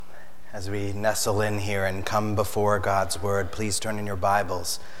As we nestle in here and come before God's word, please turn in your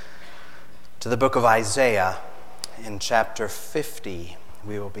Bibles to the book of Isaiah in chapter 50.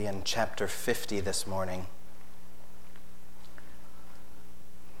 We will be in chapter 50 this morning.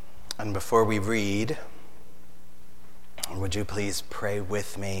 And before we read, would you please pray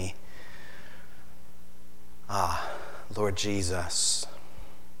with me? Lord Jesus,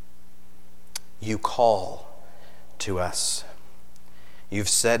 you call to us. You've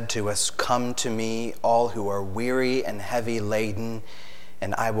said to us, "Come to me, all who are weary and heavy laden,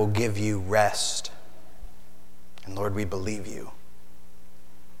 and I will give you rest." And Lord, we believe you.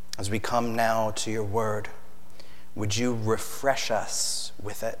 As we come now to your word, would you refresh us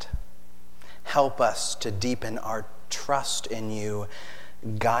with it? Help us to deepen our trust in you.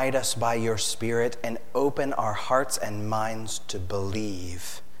 Guide us by your Spirit and open our hearts and minds to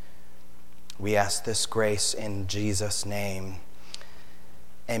believe. We ask this grace in Jesus' name.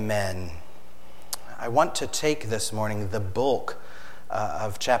 Amen. I want to take this morning the bulk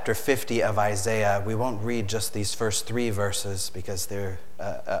of chapter 50 of Isaiah. We won't read just these first 3 verses because they're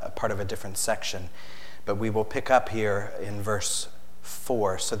a part of a different section, but we will pick up here in verse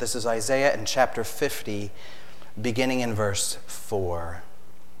 4. So this is Isaiah in chapter 50, beginning in verse 4.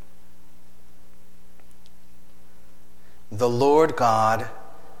 The Lord God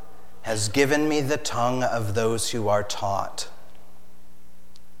has given me the tongue of those who are taught,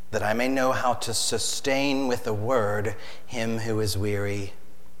 that I may know how to sustain with the word him who is weary.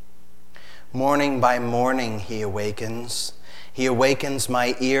 Morning by morning he awakens. He awakens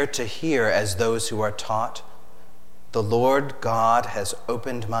my ear to hear as those who are taught. The Lord God has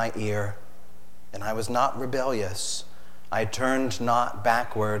opened my ear, and I was not rebellious. I turned not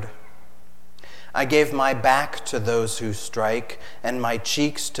backward. I gave my back to those who strike, and my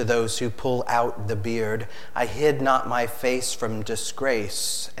cheeks to those who pull out the beard. I hid not my face from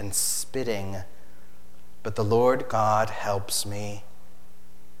disgrace and spitting, but the Lord God helps me.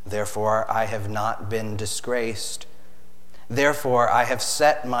 Therefore I have not been disgraced. Therefore I have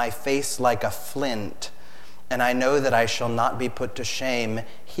set my face like a flint, and I know that I shall not be put to shame.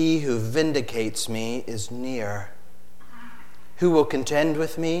 He who vindicates me is near. Who will contend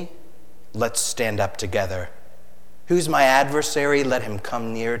with me? Let's stand up together. Who's my adversary? Let him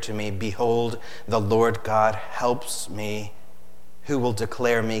come near to me. Behold, the Lord God helps me. Who will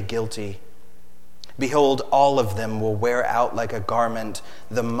declare me guilty? Behold, all of them will wear out like a garment.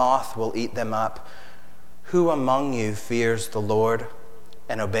 The moth will eat them up. Who among you fears the Lord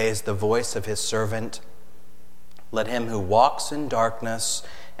and obeys the voice of his servant? Let him who walks in darkness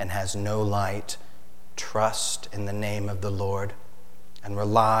and has no light trust in the name of the Lord and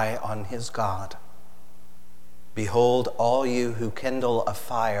rely on his God. Behold, all you who kindle a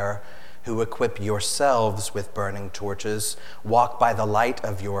fire, who equip yourselves with burning torches, walk by the light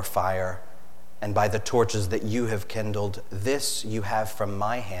of your fire, and by the torches that you have kindled. This you have from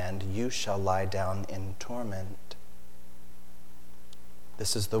my hand. You shall lie down in torment.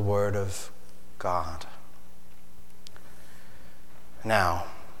 This is the word of God. Now,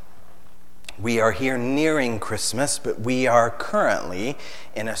 we are here nearing Christmas, but we are currently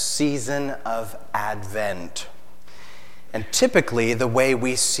in a season of Advent. And typically, the way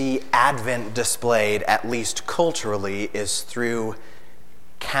we see Advent displayed, at least culturally, is through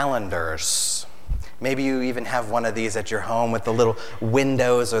calendars. Maybe you even have one of these at your home with the little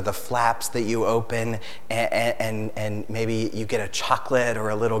windows or the flaps that you open, and maybe you get a chocolate or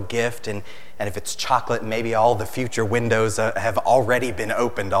a little gift, and if it's chocolate, maybe all the future windows have already been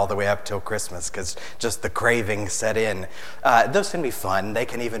opened all the way up till Christmas because just the craving set in. Those can be fun. They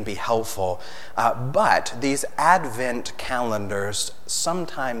can even be helpful. But these Advent calendars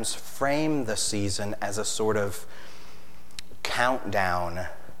sometimes frame the season as a sort of countdown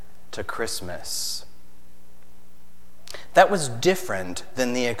to Christmas. That was different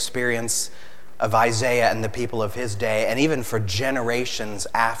than the experience of Isaiah and the people of his day, and even for generations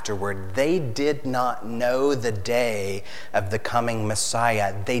afterward. They did not know the day of the coming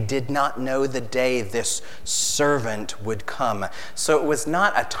Messiah. They did not know the day this servant would come. So it was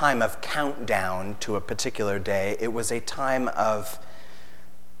not a time of countdown to a particular day. It was a time of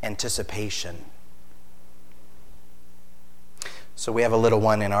anticipation. So we have a little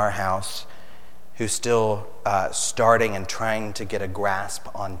one in our house who's still starting and trying to get a grasp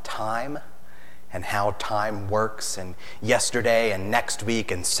on time and how time works, and yesterday and next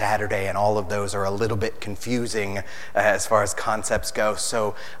week and Saturday, and all of those are a little bit confusing as far as concepts go.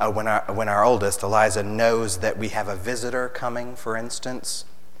 So when our oldest, Eliza, knows that we have a visitor coming, for instance,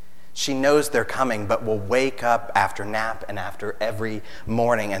 she knows they're coming, but will wake up after nap and after every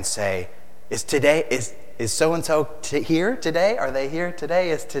morning and say, Is Is so-and-so here today? Are they here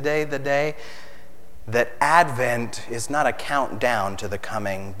today? Is today the day? That Advent is not a countdown to the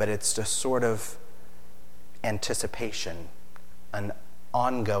coming, but it's just sort of anticipation, an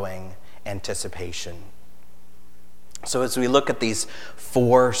ongoing anticipation. So as we look at these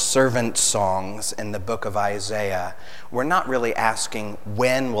 4 servant songs in the book of Isaiah, we're not really asking,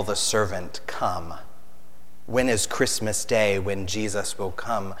 when will the servant come? When is Christmas Day, when Jesus will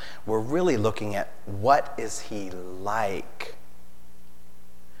come? We're really looking at, what is he like?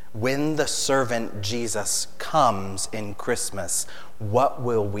 When the servant Jesus comes in Christmas, what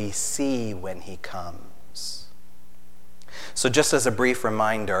will we see when he comes? So just as a brief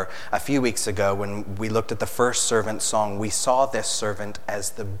reminder, a few weeks ago when we looked at the first servant song, we saw this servant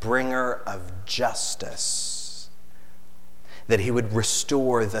as the bringer of justice, that he would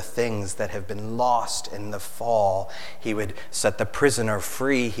restore the things that have been lost in the fall. He would set the prisoner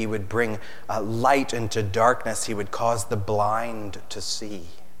free. He would bring light into darkness. He would cause the blind to see.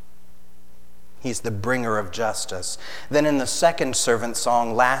 He's the bringer of justice. Then in the second servant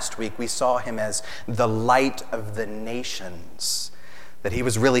song last week, we saw him as the light of the nations, that he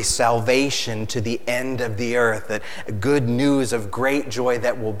was really salvation to the end of the earth, that good news of great joy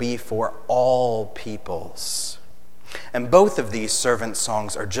that will be for all peoples. And both of these servant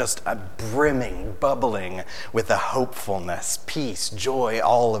songs are just brimming, bubbling with a hopefulness, peace, joy,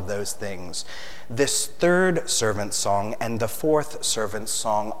 all of those things. This third servant song and the fourth servant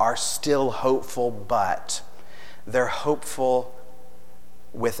song are still hopeful, but they're hopeful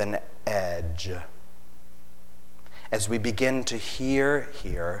with an edge. As we begin to hear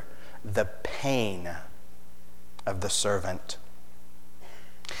here the pain of the servant.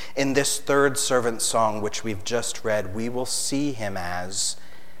 In this third servant song, which we've just read, we will see him as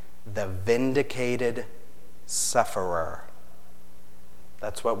the vindicated sufferer.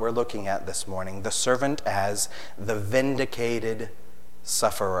 That's what we're looking at this morning. The servant as the vindicated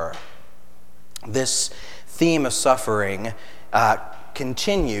sufferer. This theme of suffering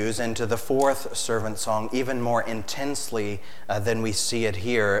continues into the fourth servant song even more intensely than we see it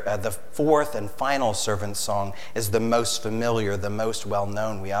here. The fourth and final servant song is the most familiar, the most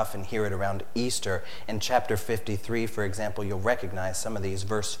well-known. We often hear it around Easter. In chapter 53, for example, you'll recognize some of these.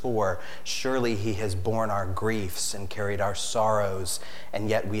 Verse 4, surely he has borne our griefs and carried our sorrows, and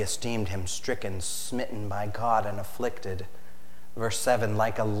yet we esteemed him stricken, smitten by God, and afflicted. Verse 7,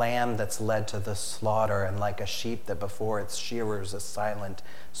 like a lamb that's led to the slaughter, and like a sheep that before its shearers is silent,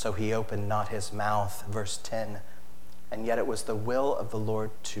 so he opened not his mouth. Verse 10, and yet it was the will of the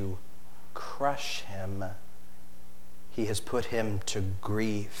Lord to crush him. He has put him to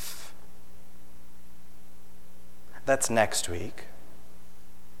grief. That's next week.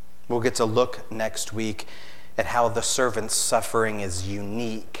 We'll get to look next week at how the servant's suffering is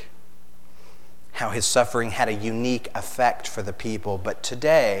unique, how his suffering had a unique effect for the people. But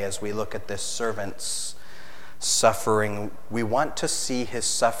today, as we look at this servant's suffering, we want to see his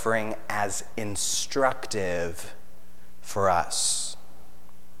suffering as instructive for us,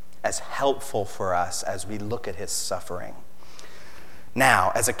 as helpful for us as we look at his suffering.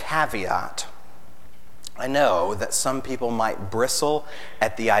 Now, as a caveat, I know that some people might bristle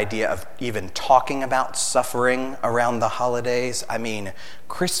at the idea of even talking about suffering around the holidays. I mean,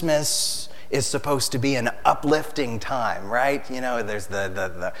 Christmas is supposed to be an uplifting time, right? You know, there's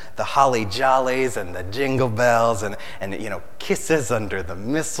the holly jollies and the jingle bells and you know, kisses under the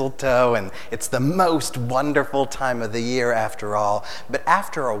mistletoe, and it's the most wonderful time of the year after all. But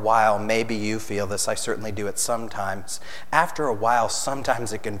after a while, maybe you feel this, I certainly do it sometimes. After a while,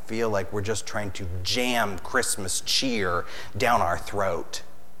 sometimes it can feel like we're just trying to jam Christmas cheer down our throat.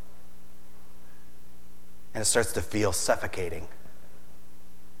 And it starts to feel suffocating.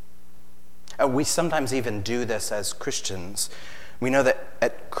 We sometimes even do this as Christians. We know that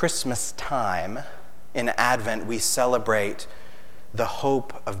at Christmas time, in Advent, we celebrate the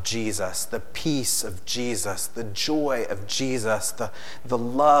hope of Jesus, the peace of Jesus, the joy of Jesus, the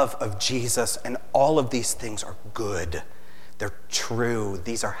love of Jesus, and all of these things are good. They're true.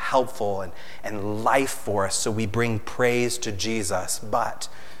 These are helpful and life for us, so we bring praise to Jesus. But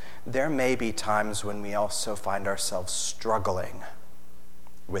there may be times when we also find ourselves struggling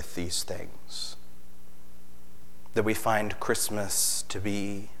with these things, that we find Christmas to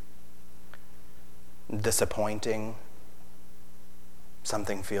be disappointing,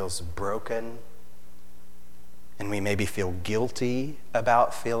 something feels broken, and we maybe feel guilty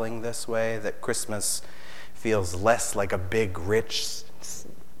about feeling this way, that Christmas feels less like a big, rich,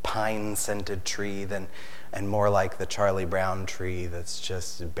 pine-scented tree and more like the Charlie Brown tree that's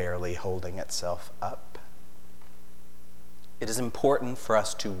just barely holding itself up. It is important for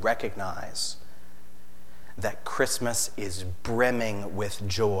us to recognize that Christmas is brimming with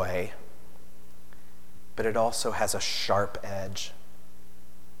joy, but it also has a sharp edge.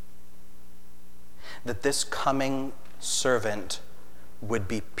 That this coming servant would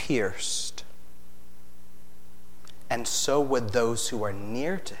be pierced, and so would those who are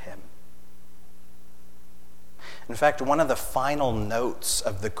near to him. In fact, one of the final notes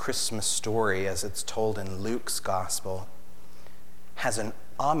of the Christmas story, as it's told in Luke's gospel, has an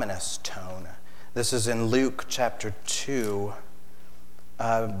ominous tone. This is in Luke chapter 2,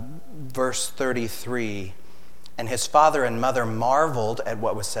 verse 33. And his father and mother marveled at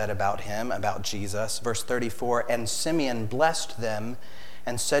what was said about him, about Jesus. Verse 34, and Simeon blessed them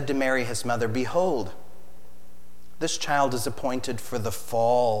and said to Mary his mother, behold, this child is appointed for the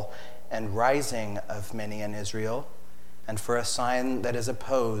fall and rising of many in Israel, and for a sign that is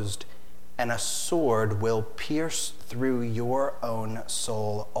opposed, and a sword will pierce through your own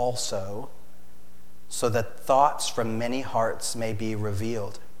soul also, so that thoughts from many hearts may be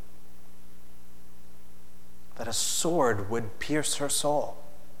revealed. That a sword would pierce her soul.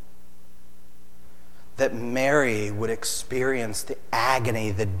 That Mary would experience the agony,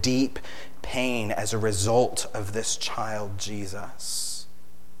 the deep pain as a result of this child, Jesus.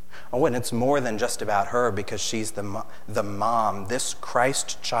 Oh, and it's more than just about her because she's the mom. This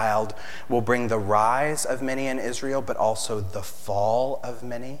Christ child will bring the rise of many in Israel, but also the fall of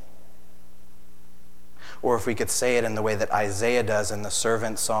many. Or if we could say it in the way that Isaiah does in the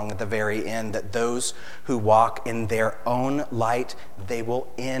servant song at the very end, that those who walk in their own light, they will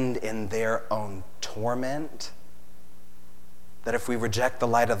end in their own torment. That if we reject the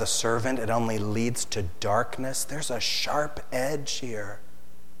light of the servant, it only leads to darkness. There's a sharp edge here.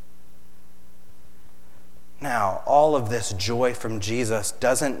 Now, all of this joy from Jesus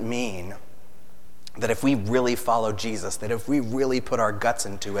doesn't mean that if we really follow Jesus, that if we really put our guts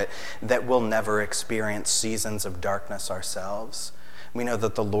into it, that we'll never experience seasons of darkness ourselves. We know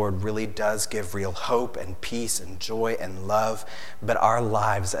that the Lord really does give real hope and peace and joy and love, but our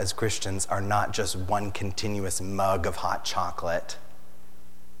lives as Christians are not just one continuous mug of hot chocolate.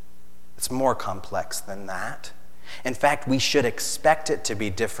 It's more complex than that. In fact, we should expect it to be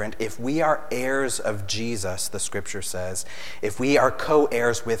different. If we are heirs of Jesus, the scripture says, if we are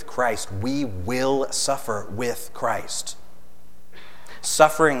co-heirs with Christ, we will suffer with Christ.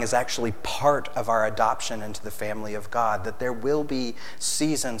 Suffering is actually part of our adoption into the family of God, that there will be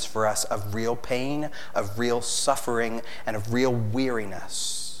seasons for us of real pain, of real suffering, and of real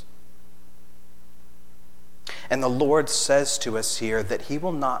weariness. And the Lord says to us here that he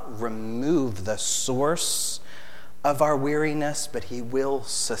will not remove the source of our weariness, but he will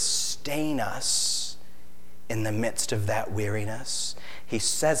sustain us in the midst of that weariness. He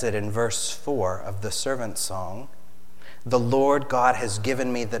says it in verse 4 of the servant song. The Lord God has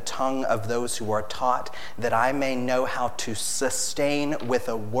given me the tongue of those who are taught, that I may know how to sustain with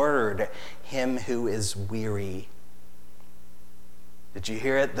a word him who is weary. Did you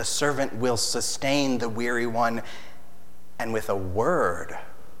hear it? The servant will sustain the weary one, and with a word.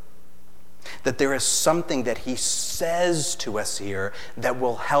 That there is something that he says to us here that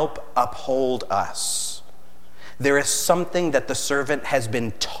will help uphold us. There is something that the servant has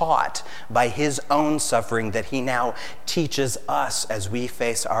been taught by his own suffering that he now teaches us as we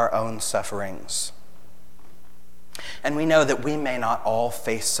face our own sufferings. And we know that we may not all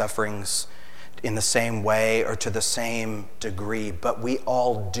face sufferings in the same way or to the same degree, but we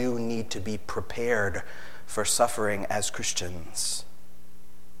all do need to be prepared for suffering as Christians.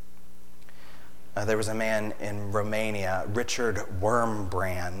 There was a man in Romania, Richard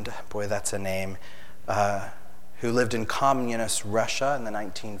Wurmbrand, boy, that's a name, who lived in communist Russia in the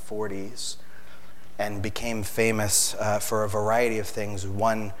 1940s and became famous for a variety of things,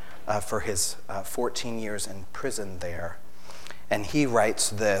 one for his 14 years in prison there. And he writes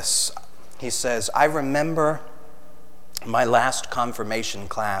this. He says, I remember my last confirmation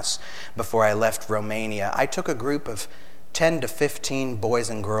class before I left Romania. I took a group of 10 to 15 boys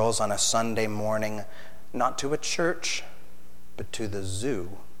and girls on a Sunday morning, not to a church, but to the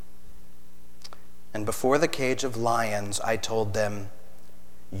zoo. And before the cage of lions, I told them,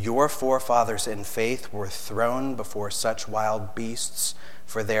 your forefathers in faith were thrown before such wild beasts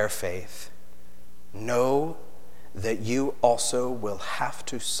for their faith. Know that you also will have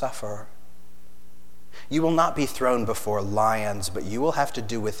to suffer. You will not be thrown before lions, but you will have to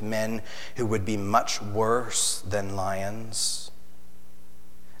do with men who would be much worse than lions.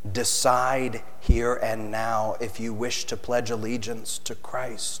 Decide here and now if you wish to pledge allegiance to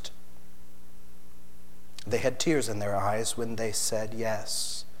Christ. They had tears in their eyes when they said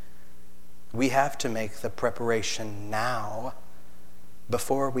yes. We have to make the preparation now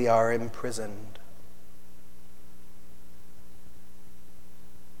before we are imprisoned.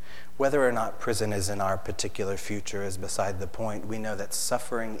 Whether or not prison is in our particular future is beside the point. We know that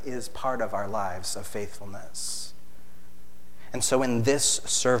suffering is part of our lives of faithfulness. And so in this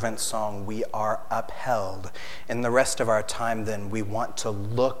servant song, we are upheld. In the rest of our time, then, we want to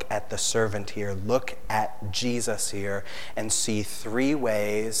look at the servant here, look at Jesus here, and see three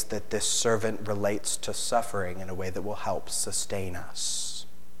ways that this servant relates to suffering in a way that will help sustain us.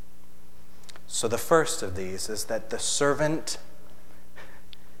 So the first of these is that the servant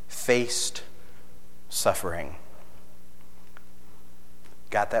faced suffering.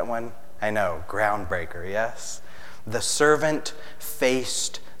 Got that one? I know, groundbreaker, yes? The servant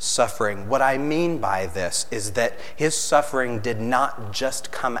faced suffering. What I mean by this is that his suffering did not just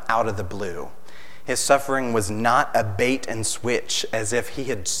come out of the blue. His suffering was not a bait and switch, as if he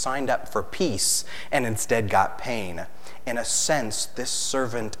had signed up for peace and instead got pain. In a sense, this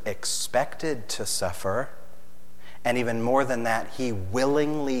servant expected to suffer, and even more than that, he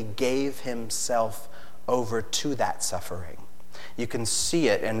willingly gave himself over to that suffering. You can see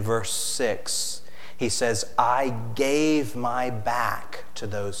it in verse 6. He says, I gave my back to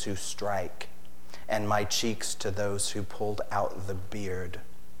those who strike, and my cheeks to those who pulled out the beard.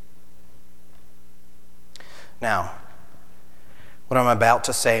 Now, what I'm about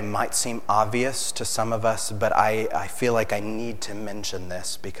to say might seem obvious to some of us, but I feel like I need to mention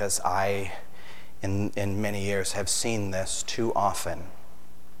this because I, in many years, have seen this too often.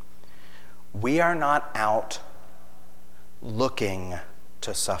 We are not out looking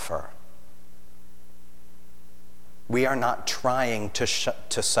to suffer. We are not trying to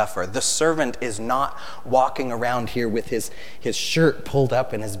suffer. The servant is not walking around here with his shirt pulled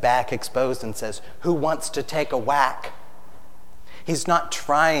up and his back exposed and says, who wants to take a whack? He's not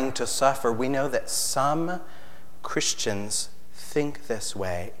trying to suffer. We know that some Christians think this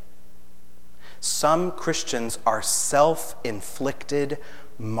way. Some Christians are self-inflicted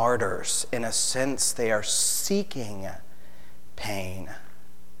martyrs. In a sense, they are seeking pain.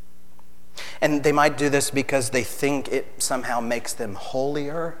 And they might do this because they think it somehow makes them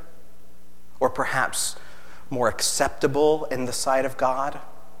holier or perhaps more acceptable in the sight of God.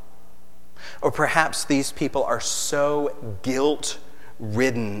 Or perhaps these people are so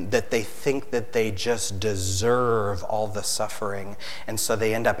guilt-ridden that they think that they just deserve all the suffering, and so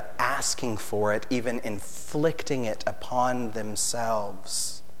they end up asking for it, even inflicting it upon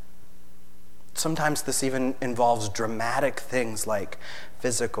themselves. Sometimes this even involves dramatic things like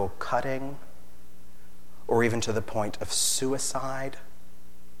physical cutting, or even to the point of suicide.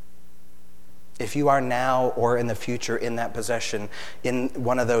 If you are now or in the future in that position, in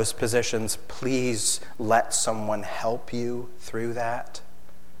one of those positions, please let someone help you through that.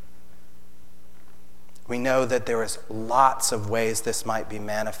 We know that there is lots of ways this might be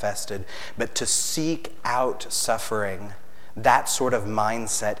manifested, but to seek out suffering, that sort of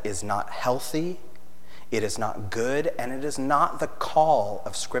mindset is not healthy, it is not good, and it is not the call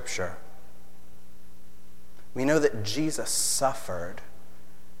of Scripture. We know that Jesus suffered,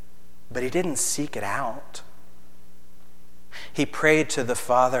 but he didn't seek it out. He prayed to the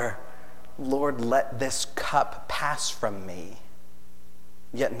Father, Lord, let this cup pass from me,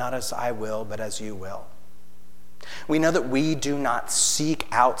 yet not as I will, but as you will. We know that we do not seek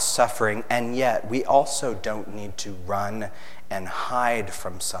out suffering, and yet we also don't need to run and hide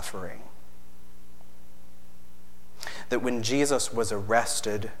from suffering. That when Jesus was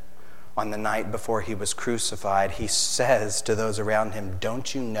arrested on the night before he was crucified, he says to those around him,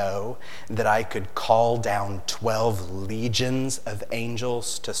 don't you know that I could call down 12 legions of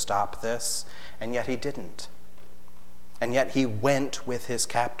angels to stop this? And yet he didn't. And yet he went with his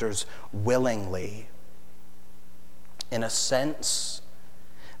captors willingly. In a sense,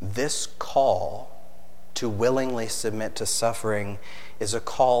 this call to willingly submit to suffering is a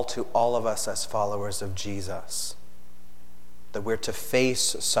call to all of us as followers of Jesus. That we're to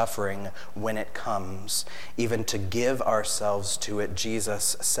face suffering when it comes, even to give ourselves to it.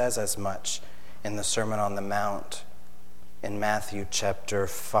 Jesus says as much in the Sermon on the Mount in Matthew chapter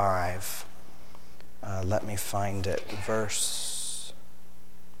 5. Let me find it. Verse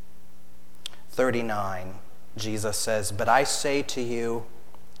 39, Jesus says, but I say to you,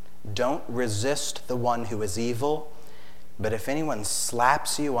 don't resist the one who is evil, but if anyone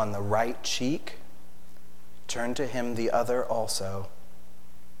slaps you on the right cheek, turn to him the other also.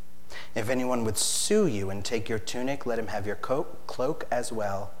 If anyone would sue you and take your tunic, let him have your cloak as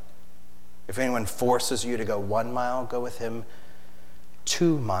well. If anyone forces you to go 1 mile, go with him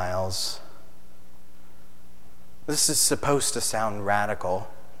 2 miles. This is supposed to sound radical,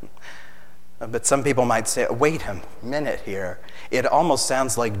 but some people might say, wait a minute here. It almost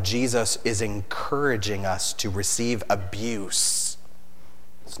sounds like Jesus is encouraging us to receive abuse.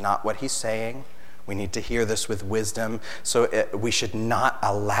 It's not what he's saying. We need to hear this with wisdom. So we should not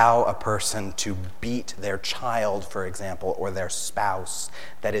allow a person to beat their child, for example, or their spouse.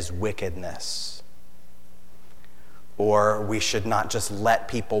 That is wickedness. Or we should not just let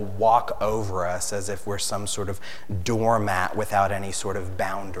people walk over us as if we're some sort of doormat without any sort of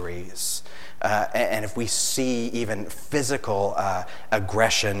boundaries. And if we see even physical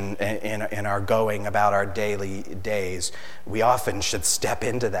aggression in our going about our daily days, we often should step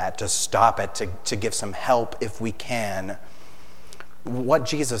into that to stop it, to give some help if we can. What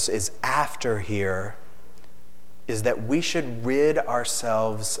Jesus is after here is that we should rid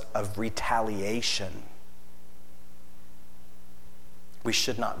ourselves of retaliation. We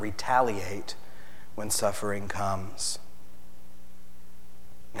should not retaliate when suffering comes.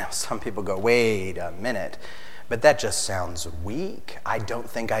 Now, some people go, wait a minute, but that just sounds weak. I don't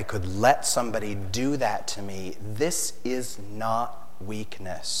think I could let somebody do that to me. This is not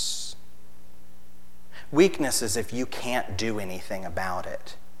weakness. Weakness is if you can't do anything about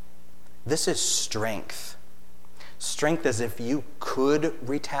it. This is strength. Strength is if you could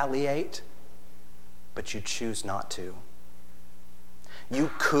retaliate, but you choose not to.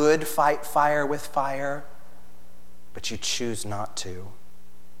 You could fight fire with fire, but you choose not to.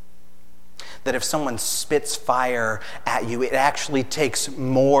 That if someone spits fire at you, it actually takes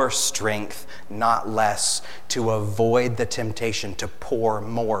more strength, not less, to avoid the temptation to pour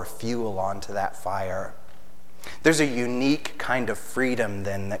more fuel onto that fire. There's a unique kind of freedom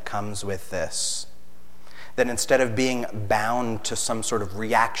then that comes with this. That instead of being bound to some sort of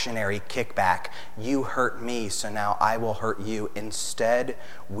reactionary kickback, you hurt me, so now I will hurt you. Instead,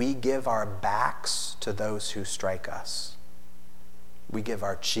 we give our backs to those who strike us. We give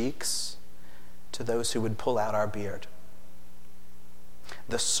our cheeks to those who would pull out our beard.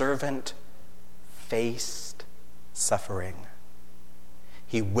 The servant faced suffering.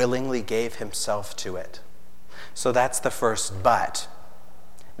 He willingly gave himself to it. So that's the first but.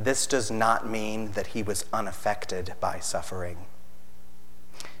 This does not mean that he was unaffected by suffering.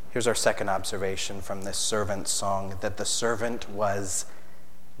 Here's our second observation from this servant song, that the servant was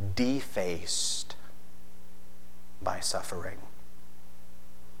defaced by suffering.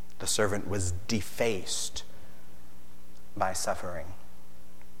 The servant was defaced by suffering.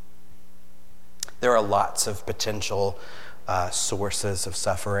 There are lots of potential sources of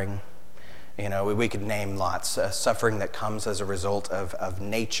suffering. You know, we could name lots. Suffering that comes as a result of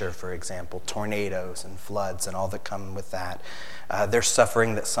nature, for example, tornadoes and floods and all that come with that. There's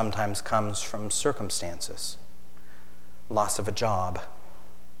suffering that sometimes comes from circumstances. Loss of a job,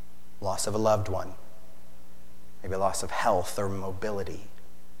 loss of a loved one, maybe loss of health or mobility.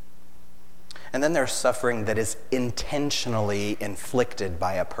 And then there's suffering that is intentionally inflicted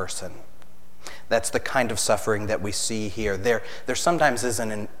by a person. That's the kind of suffering that we see here. There sometimes is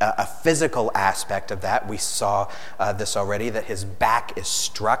a physical aspect of that. We saw this already, that his back is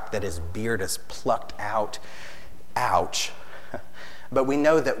struck, that his beard is plucked out. Ouch. But we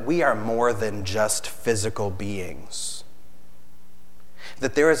know that we are more than just physical beings.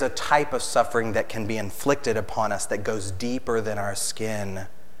 That there is a type of suffering that can be inflicted upon us that goes deeper than our skin.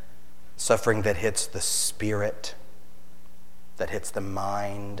 Suffering that hits the spirit, that hits the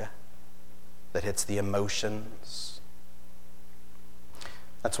mind, that hits the emotions.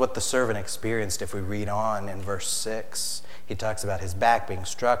 That's what the servant experienced if we read on in verse 6. He talks about his back being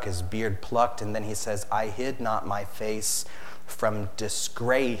struck, his beard plucked, and then he says, I hid not my face from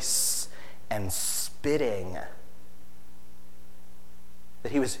disgrace and spitting.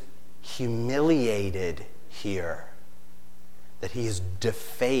 That he was humiliated here. That he is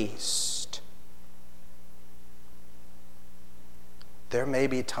defaced. There may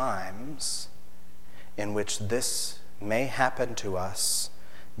be times in which this may happen to us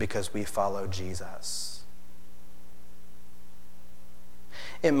because we follow Jesus.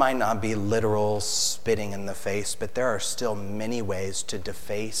 It might not be literal spitting in the face, but there are still many ways to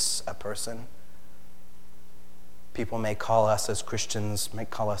deface a person. People may call us as Christians, may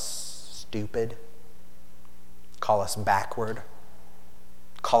call us stupid, call us backward,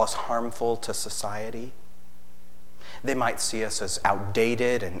 call us harmful to society. They might see us as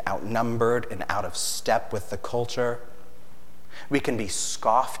outdated and outnumbered and out of step with the culture. We can be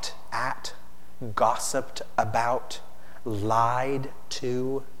scoffed at, gossiped about, lied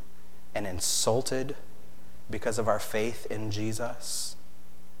to, and insulted because of our faith in Jesus.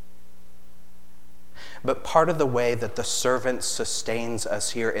 But part of the way that the servant sustains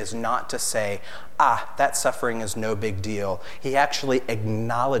us here is not to say, that suffering is no big deal. He actually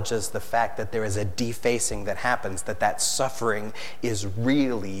acknowledges the fact that there is a defacing that happens, that suffering is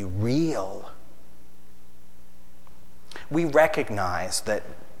really real. We recognize that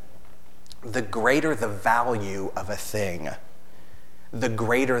the greater the value of a thing, the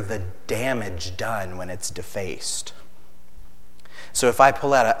greater the damage done when it's defaced. So if I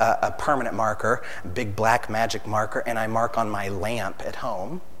pull out a permanent marker, a big black magic marker, and I mark on my lamp at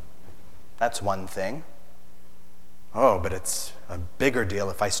home, that's one thing. Oh, but it's a bigger deal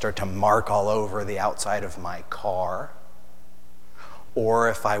if I start to mark all over the outside of my car. Or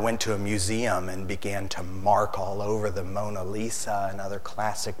if I went to a museum and began to mark all over the Mona Lisa and other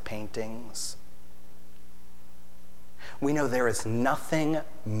classic paintings. We know there is nothing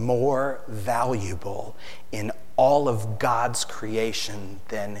more valuable in all of God's creation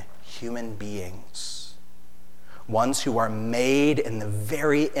than human beings, ones who are made in the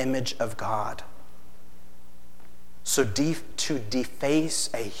very image of God. So to deface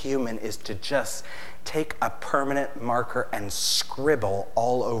a human is to just take a permanent marker and scribble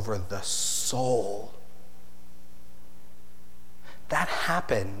all over the soul. That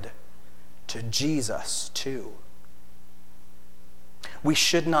happened to Jesus too. We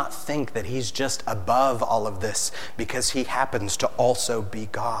should not think that he's just above all of this because he happens to also be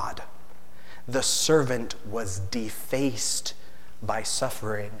God. The servant was defaced by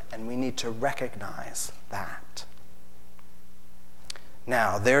suffering, and we need to recognize that.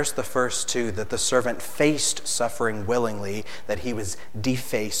 Now, there's the first two, that the servant faced suffering willingly, that he was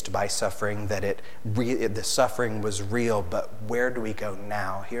defaced by suffering, that the suffering was real. But where do we go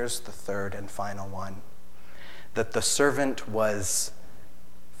now? Here's the third and final one, that the servant was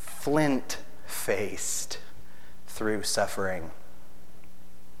flint-faced through suffering.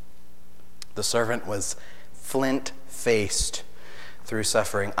 The servant was flint-faced through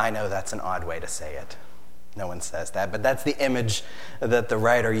suffering. I know that's an odd way to say it. No one says that, but that's the image that the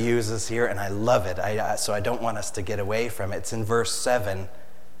writer uses here, and I love it. So I don't want us to get away from it. It's in verse 7.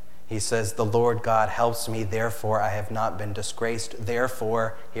 He says, "The Lord God helps me, therefore I have not been disgraced.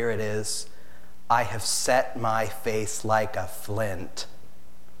 Therefore," here it is, "I have set my face like a flint."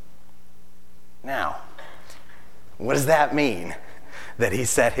 Now, what does that mean? That he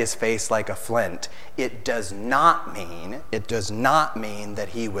set his face like a flint? It does not mean that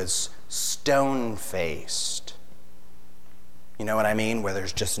he was stone-faced. You know what I mean? Where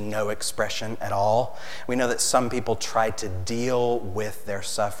there's just no expression at all. We know that some people try to deal with their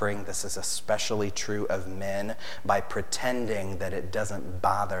suffering, this is especially true of men, by pretending that it doesn't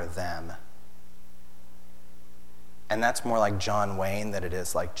bother them. And that's more like John Wayne than it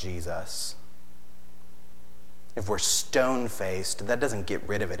is like Jesus. If we're stone-faced, that doesn't get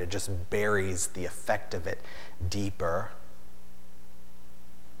rid of it. It just buries the effect of it deeper.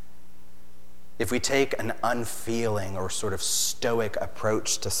 If we take an unfeeling or sort of stoic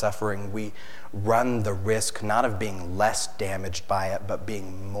approach to suffering, we run the risk not of being less damaged by it, but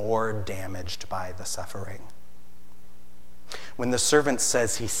being more damaged by the suffering. When the servant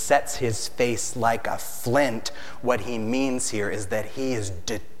says he sets his face like a flint, what he means here is that he is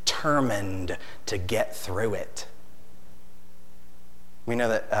determined to get through it. We know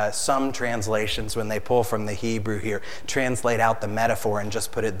that some translations, when they pull from the Hebrew here, translate out the metaphor and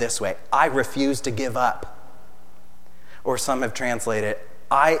just put it this way: I refuse to give up. Or some have translated,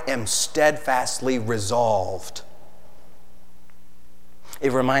 I am steadfastly resolved.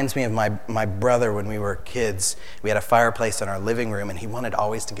 It reminds me of my brother when we were kids. We had a fireplace in our living room, and he wanted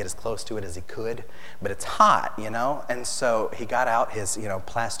always to get as close to it as he could, but it's hot, And so he got out his,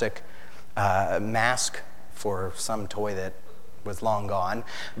 plastic mask for some toy that was long gone,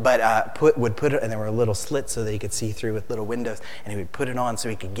 but would put it, and there were little slits so that he could see through with little windows, and he would put it on so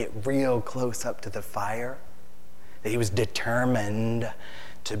he could get real close up to the fire. That he was determined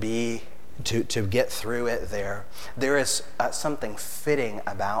to get through it there. There is something fitting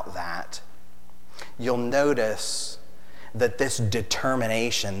about that. You'll notice that this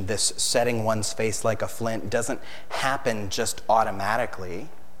determination, this setting one's face like a flint, doesn't happen just automatically.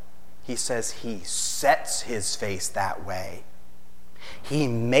 He says he sets his face that way. He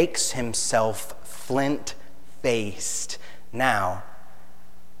makes himself flint-faced. Now,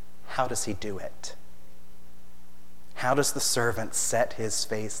 how does he do it? How does the servant set his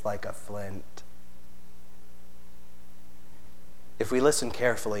face like a flint? If we listen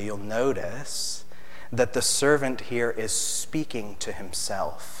carefully, you'll notice that the servant here is speaking to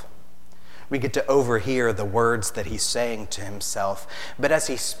himself. We get to overhear the words that he's saying to himself. But as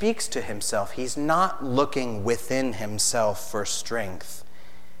he speaks to himself, he's not looking within himself for strength.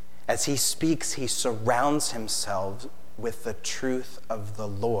 As he speaks, he surrounds himself with the truth of the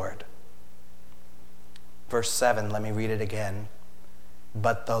Lord. Verse 7, let me read it again.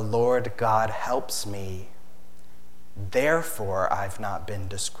 But the Lord God helps me. Therefore, I've not been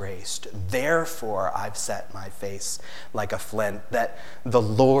disgraced. Therefore, I've set my face like a flint, that the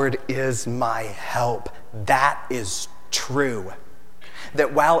Lord is my help. That is true.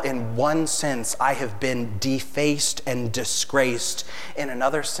 That while in one sense I have been defaced and disgraced, in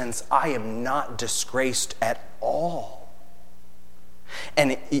another sense I am not disgraced at all.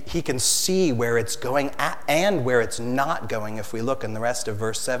 And he can see where it's going and where it's not going. If we look in the rest of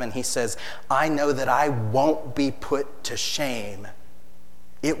verse 7, he says, I know that I won't be put to shame.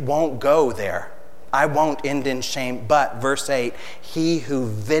 It won't go there. I won't end in shame. But, verse 8, he who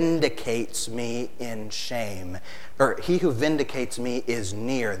vindicates me in shame, or he who vindicates me is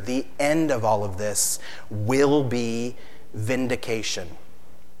near. The end of all of this will be vindication.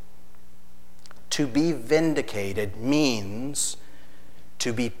 To be vindicated means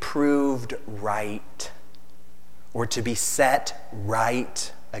to be proved right, or to be set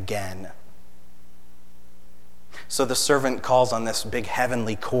right again. So the servant calls on this big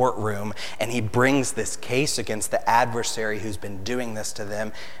heavenly courtroom, and he brings this case against the adversary who's been doing this to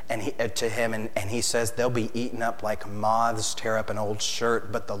them, and he says they'll be eaten up like moths tear up an old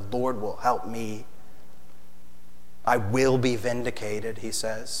shirt, but the Lord will help me. I will be vindicated, he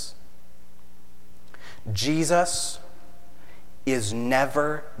says. Jesus is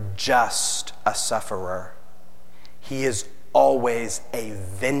never just a sufferer. He is always a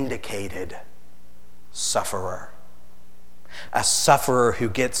vindicated sufferer. A sufferer who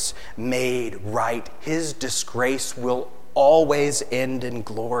gets made right. His disgrace will always end in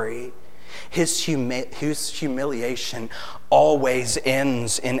glory. His humiliation always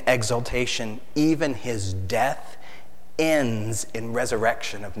ends in exaltation. Even his death ends in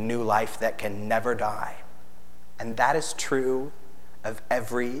resurrection of new life that can never die. And that is true of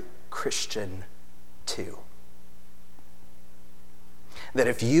every Christian too. That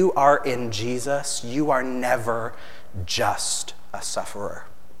if you are in Jesus, you are never just a sufferer.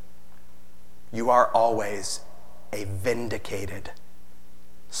 You are always a vindicated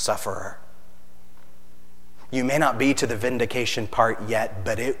sufferer. You may not be to the vindication part yet,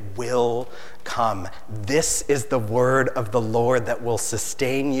 but it will come. This is the word of the Lord that will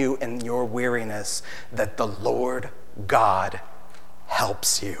sustain you in your weariness, that the Lord God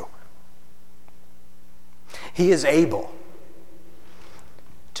helps you. He is able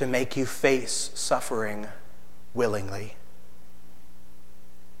to make you face suffering willingly.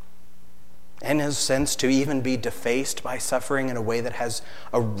 In a sense, to even be defaced by suffering in a way that has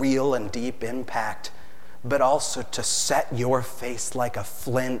a real and deep impact, but also to set your face like a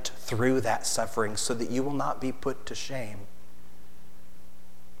flint through that suffering so that you will not be put to shame.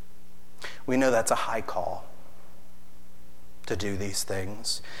 We know that's a high call to do these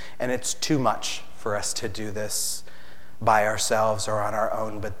things, and it's too much for us to do this by ourselves or on our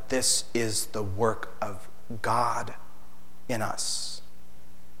own, but this is the work of God in us.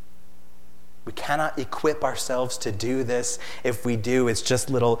 We cannot equip ourselves to do this. If we do, it's just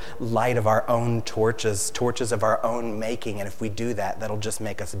little light of our own torches of our own making. And if we do that, that'll just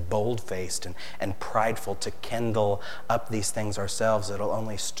make us bold-faced and prideful to kindle up these things ourselves. It'll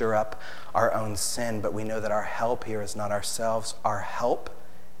only stir up our own sin. But we know that our help here is not ourselves. Our help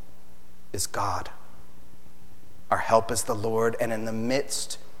is God. Our help is the Lord. And in the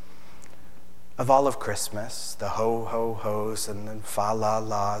midst of all of Christmas, the ho-ho-hos and the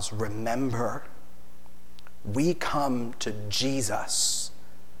fa-la-las, remember, we come to Jesus,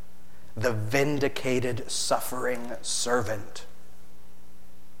 the vindicated, suffering servant.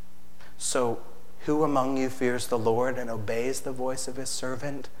 So, who among you fears the Lord and obeys the voice of his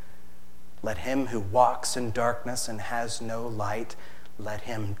servant? Let him who walks in darkness and has no light, let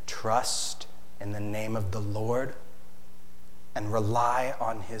him trust in the name of the Lord and rely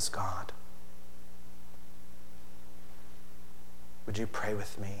on his God. Would you pray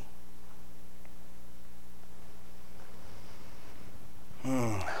with me?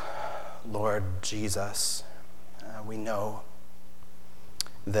 Lord Jesus, we know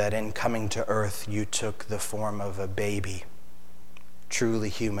that in coming to earth, you took the form of a baby, truly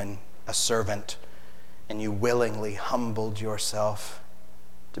human, a servant, and you willingly humbled yourself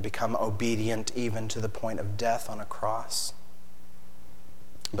to become obedient even to the point of death on a cross.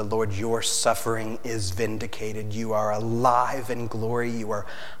 But Lord, your suffering is vindicated. You are alive in glory. You are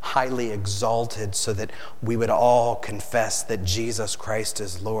highly exalted so that we would all confess that Jesus Christ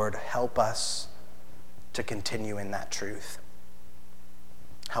is Lord. Help us to continue in that truth.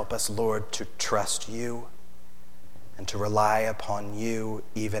 Help us, Lord, to trust you and to rely upon you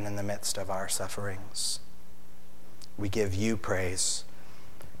even in the midst of our sufferings. We give you praise.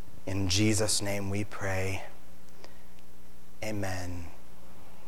 In Jesus' name we pray. Amen.